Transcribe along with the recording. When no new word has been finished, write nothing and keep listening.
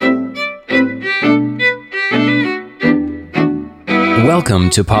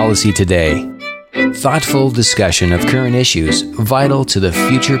Welcome to Policy Today, thoughtful discussion of current issues vital to the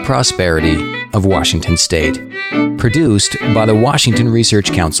future prosperity of Washington State. Produced by the Washington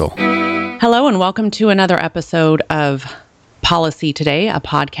Research Council. Hello and welcome to another episode of Policy Today, a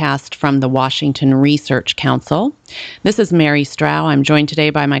podcast from the Washington Research Council. This is Mary Strau. I'm joined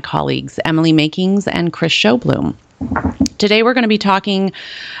today by my colleagues Emily Makings and Chris Sjoblom. Today we're going to be talking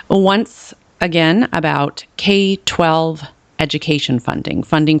once again about K-12 education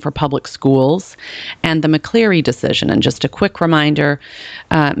funding for public schools, and the McCleary decision. And just a quick reminder,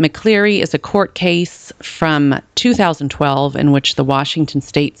 McCleary is a court case from 2012 in which the Washington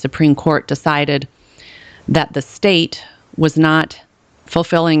State Supreme Court decided that the state was not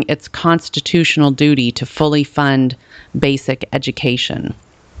fulfilling its constitutional duty to fully fund basic education.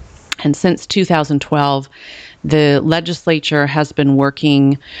 And since 2012, the legislature has been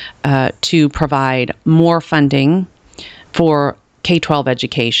working to provide more funding for K-12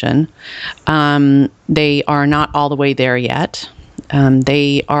 education. They are not all the way there yet.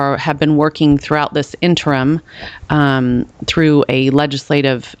 They have been working throughout this interim through a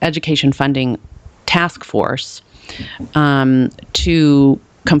legislative education funding task force to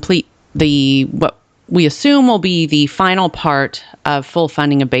complete what we assume will be the final part of full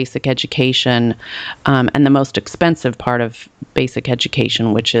funding of basic education, and the most expensive part of basic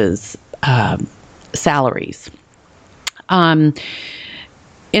education, which is salaries. In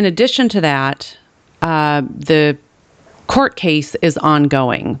addition to that, the court case is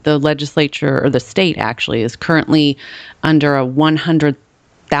ongoing. The legislature, or the state actually, is currently under a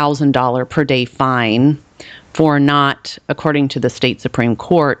 $100,000 per day fine for not, according to the state Supreme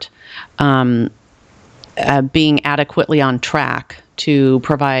Court, being adequately on track to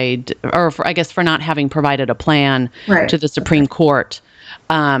provide, or for not having provided a plan to the Supreme Court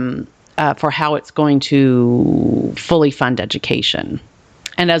for how it's going to fully fund education.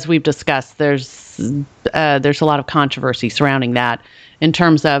 And as we've discussed, there's a lot of controversy surrounding that in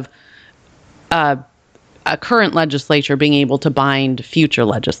terms of a current legislature being able to bind future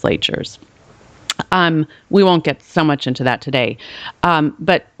legislatures. We won't get so much into that today.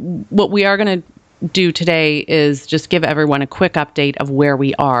 But what we are going to do today is just give everyone a quick update of where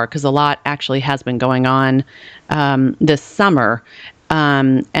we are, because a lot actually has been going on this summer.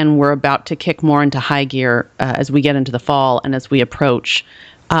 And we're about to kick more into high gear as we get into the fall and as we approach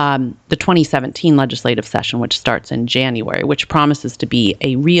the 2017 legislative session, which starts in January, which promises to be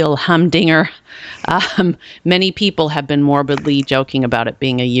a real humdinger. Many people have been morbidly joking about it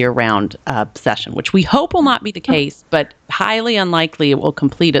being a year-round session, which we hope will not be the case, but highly unlikely it will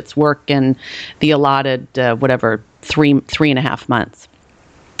complete its work in the allotted, 3.5 months.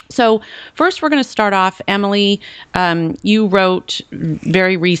 So first, we're going to start off. Emily, you wrote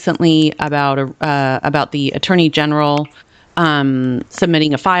very recently about the Attorney General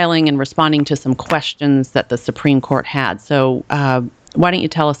submitting a filing and responding to some questions that the Supreme Court had. So why don't you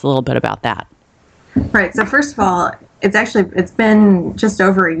tell us a little bit about that? Right. So first of all, it's been just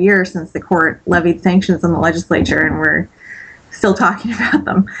over a year since the court levied sanctions on the legislature, and we're still talking about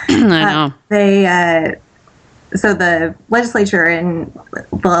them. I know. So the legislature in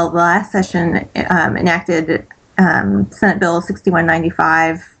the last session enacted Senate Bill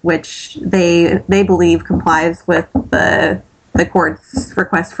 6195, which they believe complies with the court's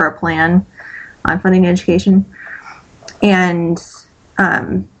request for a plan on funding education. And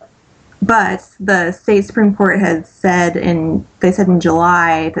but the state Supreme Court has said in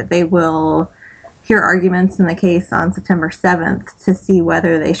July that they will hear arguments in the case on September 7th to see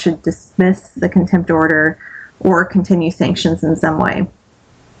whether they should dismiss the contempt order or continue sanctions in some way.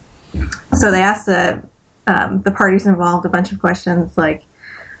 So they asked the parties involved a bunch of questions like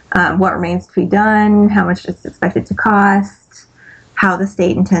what remains to be done, how much it's expected to cost, how the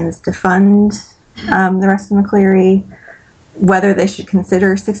state intends to fund the rest of McCleary, whether they should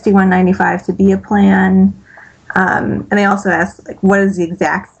consider 6195 to be a plan. And they also asked, what is the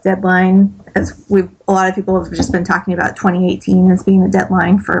exact deadline? As a lot of people have just been talking about 2018 as being the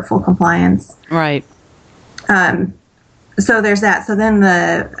deadline for full compliance. Right. So there's that. So then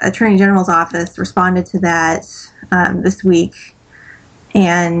the Attorney General's office responded to that this week,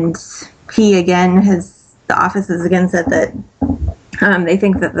 and the office has again said that they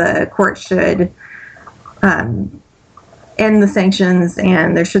think that the court should end the sanctions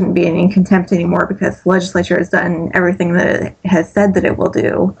and there shouldn't be any contempt anymore because the legislature has done everything that it has said that it will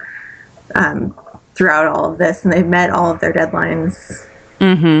do throughout all of this, and they've met all of their deadlines.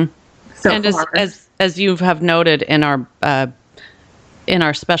 Mm-hmm. So and far. as you have noted in our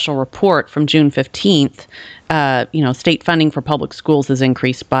special report from June 15th, state funding for public schools has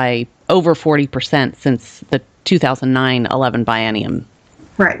increased by over 40% since the 2009-11 biennium.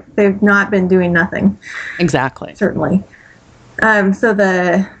 Right. They've not been doing nothing. Exactly. Certainly. So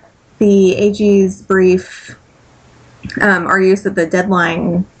the AG's brief argues that the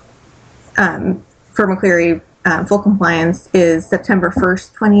deadline for McCleary full compliance is September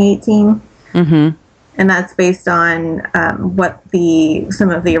 1st, 2018. Mm-hmm. And that's based on what some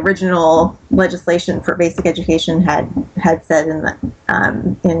of the original legislation for basic education had said in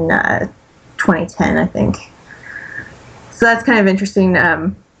 2010, I think. So that's kind of interesting.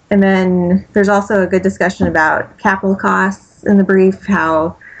 And then there's also a good discussion about capital costs in the brief,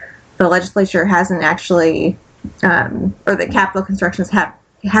 how the legislature hasn't actually, or the capital constructions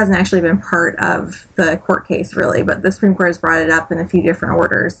hasn't actually been part of the court case, really, but the Supreme Court has brought it up in a few different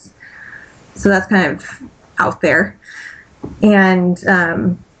orders. So that's kind of out there. And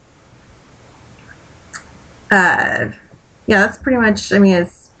that's pretty much,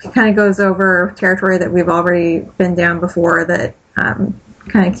 it kind of goes over territory that we've already been down before, that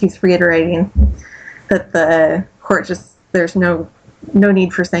kind of keeps reiterating that the court there's no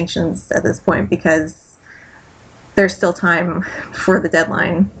need for sanctions at this point because there's still time before the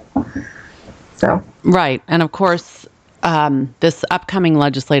deadline. So right. And of course, this upcoming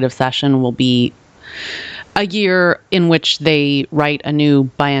legislative session will be a year in which they write a new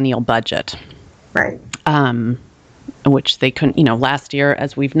biennial budget. Right. Which they couldn't, last year,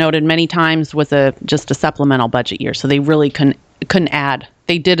 as we've noted many times, was just a supplemental budget year. So they really couldn't add.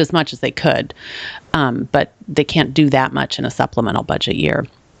 They did as much as they could, but they can't do that much in a supplemental budget year.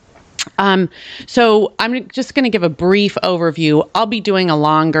 So I'm just going to give a brief overview. I'll be doing a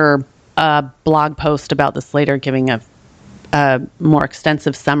longer blog post about this later, giving a more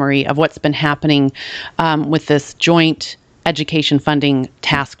extensive summary of what's been happening with this joint education funding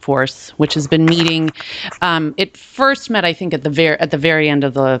task force, which has been meeting. It first met, I think, at the very end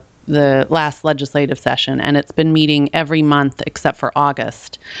of the last legislative session, and it's been meeting every month except for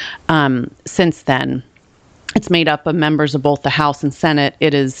August since then. It's made up of members of both the House and Senate.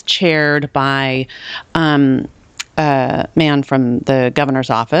 It is chaired by a man from the governor's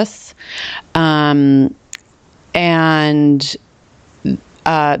office. And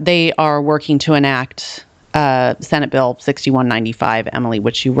they are working to enact Senate Bill 6195, Emily,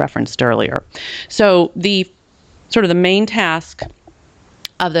 which you referenced earlier. So the main task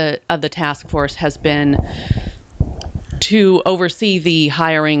of the task force has been to oversee the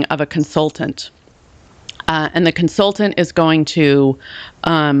hiring of a consultant. And the consultant is going to,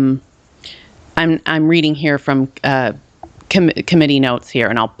 I'm reading here from committee notes here,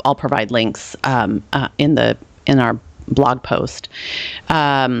 and I'll provide links in our blog post.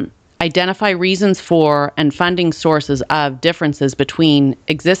 Identify reasons for and funding sources of differences between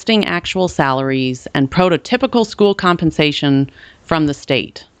existing actual salaries and prototypical school compensation from the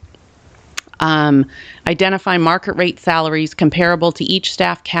state. Identify market rate salaries comparable to each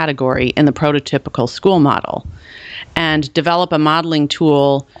staff category in the prototypical school model, and develop a modeling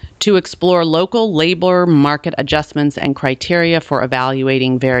tool to explore local labor market adjustments and criteria for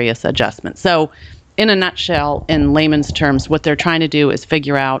evaluating various adjustments. So, in a nutshell, in layman's terms, what they're trying to do is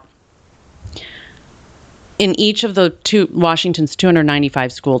figure out in each of the Washington's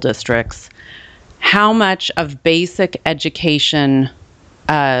 295 school districts, how much of basic education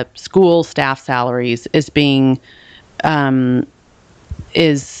school staff salaries is being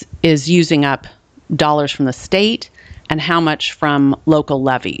is using up dollars from the state, and how much from local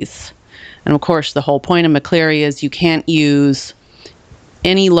levies. And of course, the whole point of McCleary is you can't use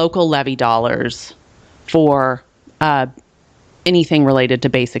any local levy dollars for anything related to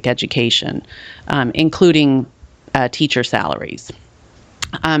basic education, including teacher salaries.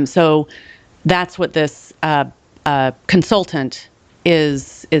 So that's what this consultant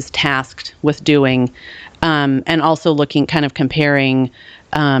is tasked with doing, and also looking, kind of comparing,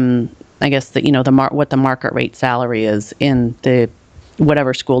 I guess what the market rate salary is in the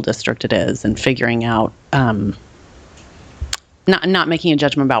whatever school district it is, and figuring out. Not making a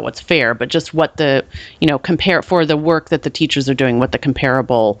judgment about what's fair, but just what the, compare for the work that the teachers are doing, what the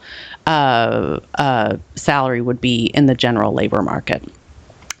comparable salary would be in the general labor market.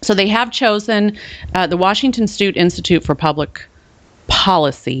 So they have chosen, the Washington State Institute for Public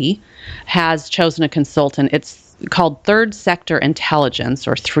Policy has chosen a consultant. It's called Third Sector Intelligence,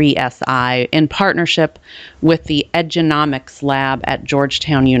 or 3SI, in partnership with the Edgenomics Lab at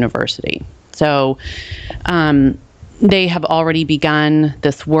Georgetown University. So, they have already begun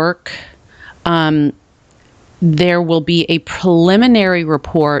this work. There will be a preliminary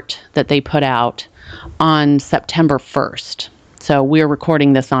report that they put out on September 1st. So we're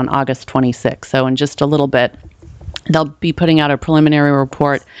recording this on August 26th. So in just a little bit, They'll be putting out a preliminary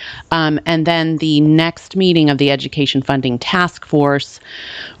report. And then the next meeting of the Education Funding Task Force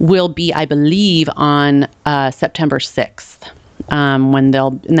will be, I believe, on September 6th. And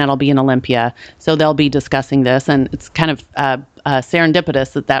that'll be in Olympia. So they'll be discussing this, and it's kind of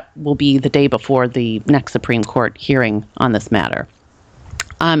serendipitous that will be the day before the next Supreme Court hearing on this matter.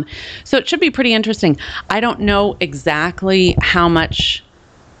 So it should be pretty interesting. I don't know exactly how much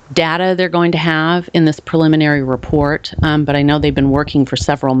data they're going to have in this preliminary report, but I know they've been working for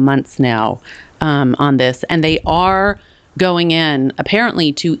several months now on this, and they are going in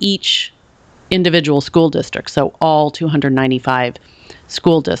apparently to each individual school district, so all 295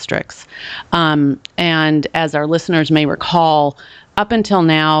 school districts. And as our listeners may recall, up until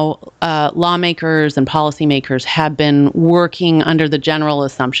now, lawmakers and policymakers have been working under the general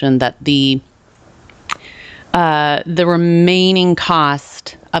assumption that the remaining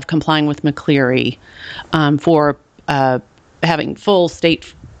cost of complying with McCleary for having full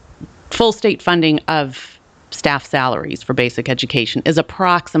state funding of staff salaries for basic education is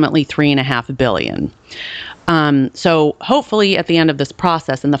approximately $3.5 billion. So hopefully at the end of this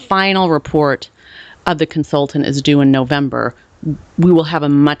process, and the final report of the consultant is due in November, we will have a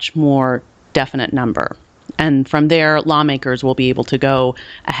much more definite number. And from there, lawmakers will be able to go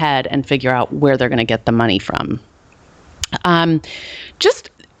ahead and figure out where they're going to get the money from. Just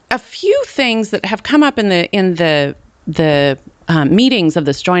a few things that have come up in the meetings of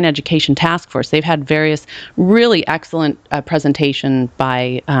this Joint Education Task Force. They've had various really excellent presentation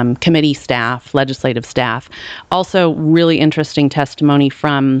by committee staff, legislative staff. Also, really interesting testimony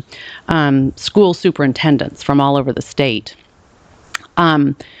from school superintendents from all over the state.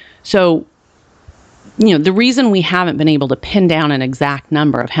 So, the reason we haven't been able to pin down an exact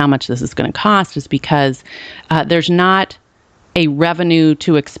number of how much this is going to cost is because there's not a revenue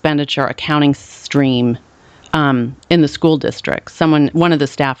to expenditure accounting stream in the school district. One of the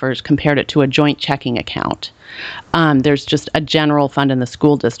staffers compared it to a joint checking account. There's just a general fund in the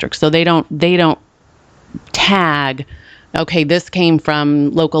school district, so they don't tag. Okay, this came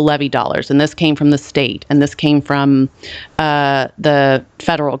from local levy dollars, and this came from the state, and this came from the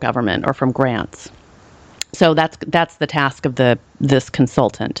federal government or from grants. So that's the task of this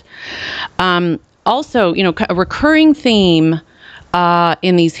consultant. Also, a recurring theme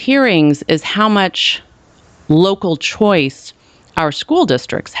in these hearings is how much local choice our school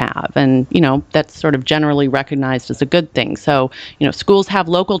districts have, and that's sort of generally recognized as a good thing. So schools have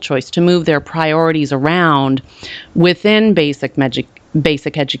local choice to move their priorities around within basic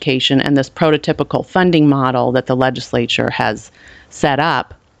education and this prototypical funding model that the legislature has set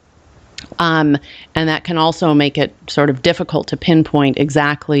up. And that can also make it sort of difficult to pinpoint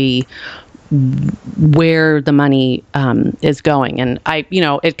exactly where the money is going. And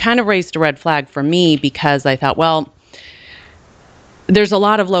it kind of raised a red flag for me because I thought, well, there's a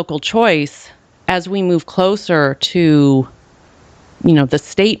lot of local choice as we move closer to, the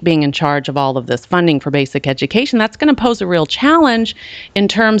state being in charge of all of this funding for basic education. That's going to pose a real challenge in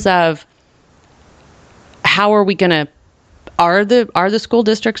terms of how are we going to, are the school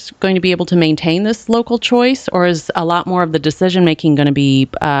districts going to be able to maintain this local choice, or is a lot more of the decision making going to be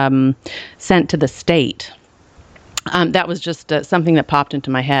sent to the state? That was just something that popped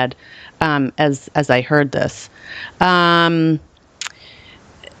into my head as I heard this.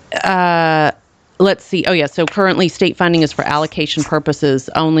 Let's see. Oh, yeah. So currently state funding is for allocation purposes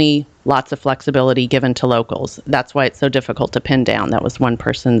only, lots of flexibility given to locals. That's why it's so difficult to pin down. That was one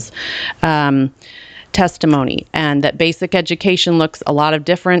person's testimony. And that basic education looks a lot of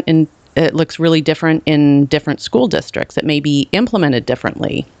different, it looks really different in different school districts. It may be implemented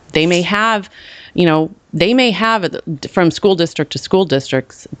differently. They may have, from school district to school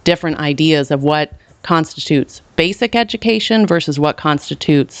districts, different ideas of what constitutes basic education versus what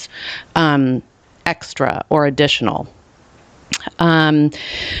constitutes extra or additional.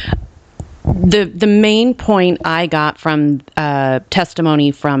 The main point I got from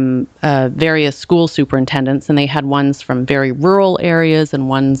testimony from various school superintendents, and they had ones from very rural areas and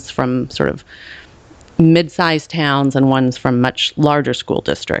ones from sort of mid-sized towns and ones from much larger school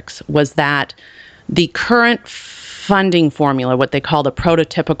districts, was that the current funding formula, what they call the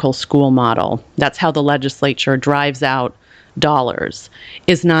prototypical school model, that's how the legislature drives out dollars,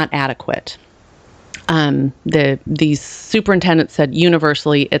 is not adequate. These superintendents said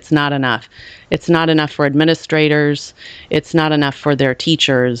universally it's not enough. It's not enough for administrators. It's not enough for their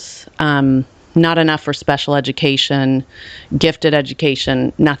teachers. Not enough for special education, gifted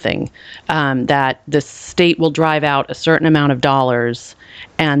education, nothing. That the state will drive out a certain amount of dollars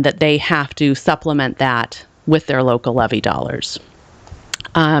and that they have to supplement that with their local levy dollars.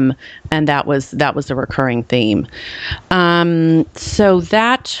 And that was a recurring theme. So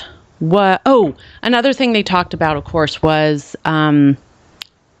that was, another thing they talked about, of course, was some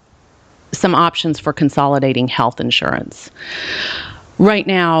options for consolidating health insurance. Right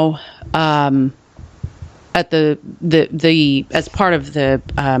now, at the as part of the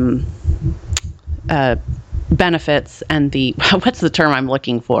benefits and the, what's the term I'm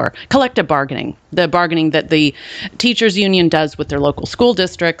looking for? Collective bargaining. The bargaining that the teachers union does with their local school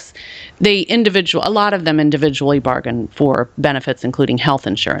districts. A lot of them individually bargain for benefits, including health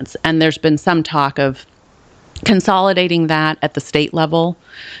insurance. And there's been some talk of consolidating that at the state level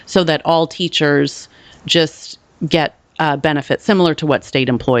so that all teachers just get benefits similar to what state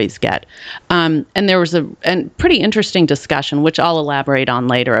employees get. And there was a pretty interesting discussion, which I'll elaborate on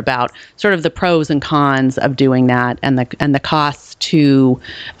later, about sort of the pros and cons of doing that and the costs to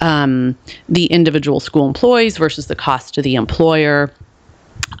the individual school employees versus the cost to the employer.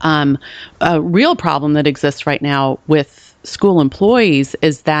 A real problem that exists right now with school employees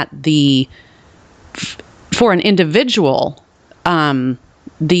is that for an individual,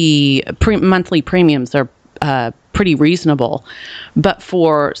 the monthly premiums are pretty reasonable, but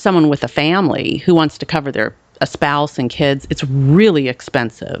for someone with a family who wants to cover a spouse and kids, it's really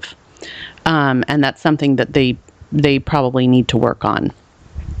expensive, and that's something that they probably need to work on.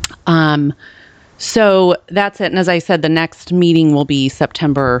 So that's it. And as I said, the next meeting will be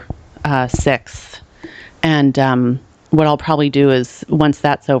September 6th, and what I'll probably do is once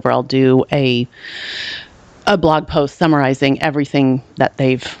that's over, I'll do a blog post summarizing everything that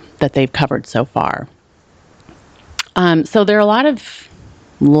they've covered so far. So there are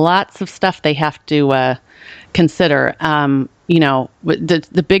lots of stuff they have to consider. The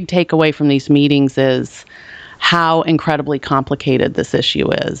big takeaway from these meetings is how incredibly complicated this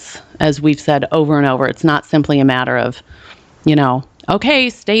issue is. As we've said over and over, it's not simply a matter of, okay,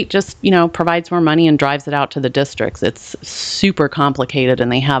 state just, provides more money and drives it out to the districts. It's super complicated,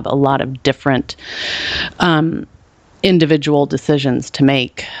 and they have a lot of different individual decisions to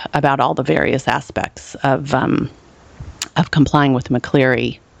make about all the various aspects of complying with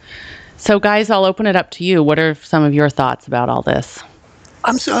McCleary. So, guys, I'll open it up to you. What are some of your thoughts about all this?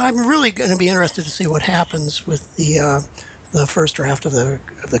 I'm really going to be interested to see what happens with the first draft of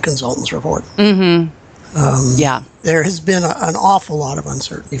the consultant's report. Mm-hmm. There has been an awful lot of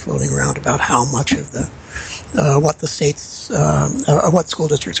uncertainty floating around about how much of what the states, what school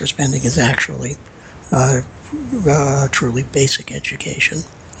districts are spending is actually truly basic education.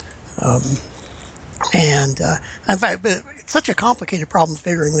 And in fact, it's such a complicated problem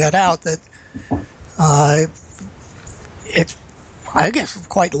figuring that out that it's, I guess,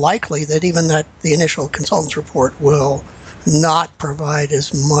 quite likely that even the initial consultant's report will not provide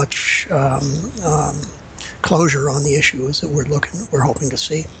as much closure on the issues that we're hoping to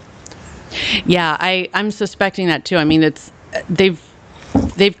see. Yeah, I'm suspecting that too. I mean,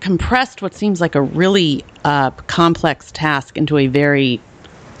 they've compressed what seems like a really complex task into a very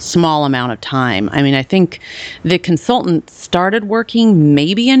small amount of time. I mean, I think the consultant started working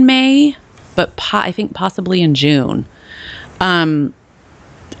maybe in May, but I think possibly in June. And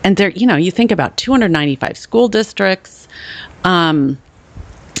there, you think about 295 school districts, and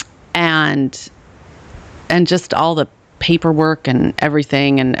just all the paperwork and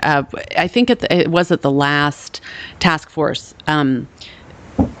everything. And I think it was at the last task force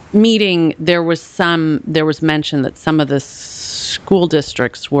meeting, there was mention that some of the school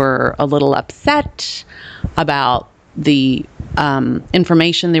districts were a little upset about the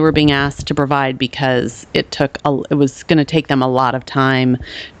information they were being asked to provide, because it was going to take them a lot of time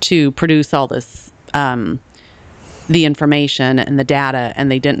to produce all this the information and the data, and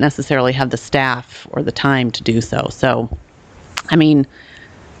they didn't necessarily have the staff or the time to do so. So, I mean,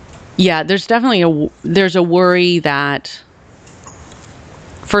 yeah, there's definitely there's a worry that,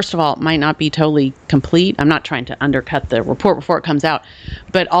 first of all, it might not be totally complete. I'm not trying to undercut the report before it comes out,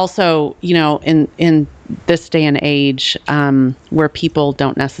 but also, in this day and age, where people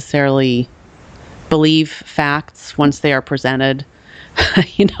don't necessarily believe facts once they are presented,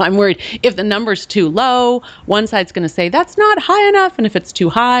 I'm worried if the number's too low, one side's going to say that's not high enough, and if it's too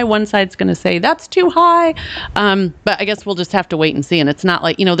high, one side's going to say that's too high. But I guess we'll just have to wait and see. And it's not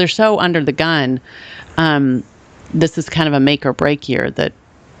like, they're so under the gun. This is kind of a make or break year that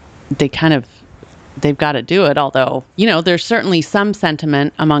they've got to do it. Although, there's certainly some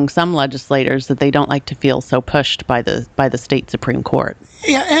sentiment among some legislators that they don't like to feel so pushed by the state Supreme Court.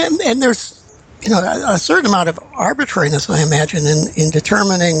 Yeah, and there's a certain amount of arbitrariness, I imagine, in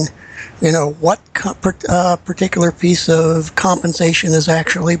determining what particular piece of compensation is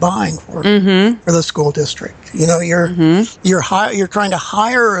actually buying for the school district. You're trying to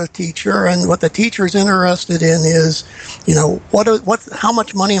hire a teacher, and what the teacher's interested in is, how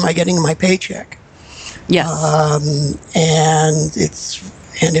much money am I getting in my paycheck? Yes.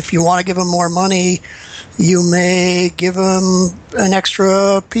 And if you want to give them more money, you may give them an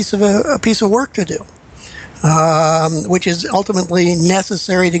extra piece of work to do. Which is ultimately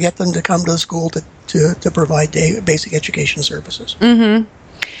necessary to get them to come to the school to provide basic education services. Mm-hmm.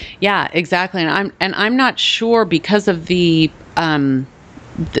 Yeah, exactly. And I'm not sure, because of the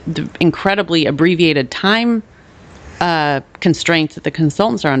incredibly abbreviated time constraints that the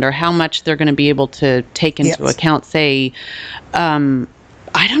consultants are under, how much they're going to be able to take into account. Say,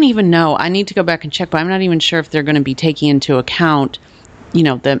 I don't even know. I need to go back and check, but I'm not even sure if they're going to be taking into account,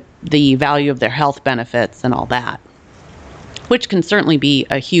 the value of their health benefits and all that, which can certainly be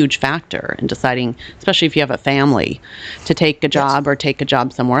a huge factor in deciding, especially if you have a family, to take a job or take a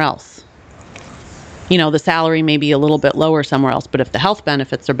job somewhere else. The salary may be a little bit lower somewhere else, but if the health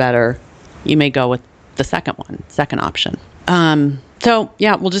benefits are better, you may go with the second option. So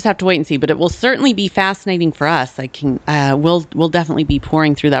yeah, we'll just have to wait and see, but it will certainly be fascinating for us. We'll definitely be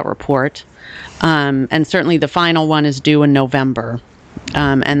pouring through that report. And certainly the final one is due in November.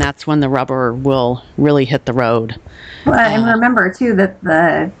 And that's when the rubber will really hit the road. Well, and remember too that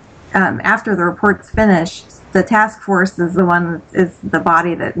the after the report's finished, the task force is the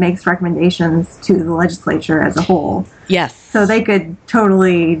body that makes recommendations to the legislature as a whole. Yes. So they could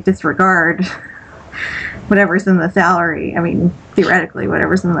totally disregard whatever's in the salary. I mean, theoretically,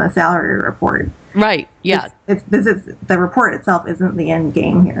 whatever's in the salary report. Right. Yeah. The report itself isn't the end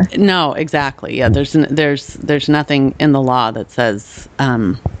game here. No, exactly. Yeah. There's nothing in the law that says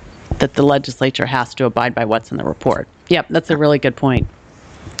that the legislature has to abide by what's in the report. Yep. That's a really good point.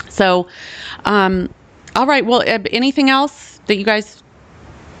 So, all right. Well, anything else that you guys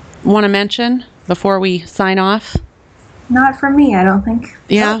want to mention before we sign off? Not from me, I don't think.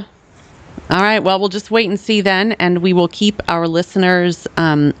 Yeah. All right. Well, we'll just wait and see then, and we will keep our listeners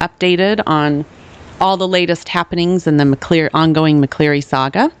updated on all the latest happenings in the ongoing McCleary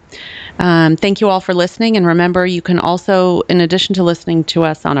saga. Thank you all for listening, and remember, you can also, in addition to listening to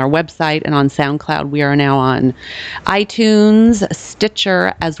us on our website and on SoundCloud, we are now on iTunes,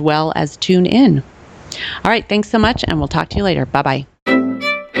 Stitcher, as well as TuneIn. All right. Thanks so much, and we'll talk to you later. Bye-bye.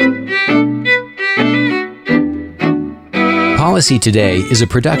 Policy Today is a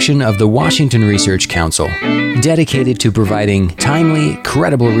production of the Washington Research Council, dedicated to providing timely,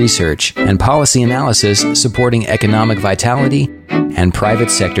 credible research and policy analysis supporting economic vitality and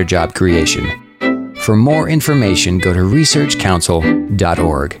private sector job creation. For more information, go to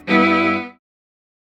researchcouncil.org.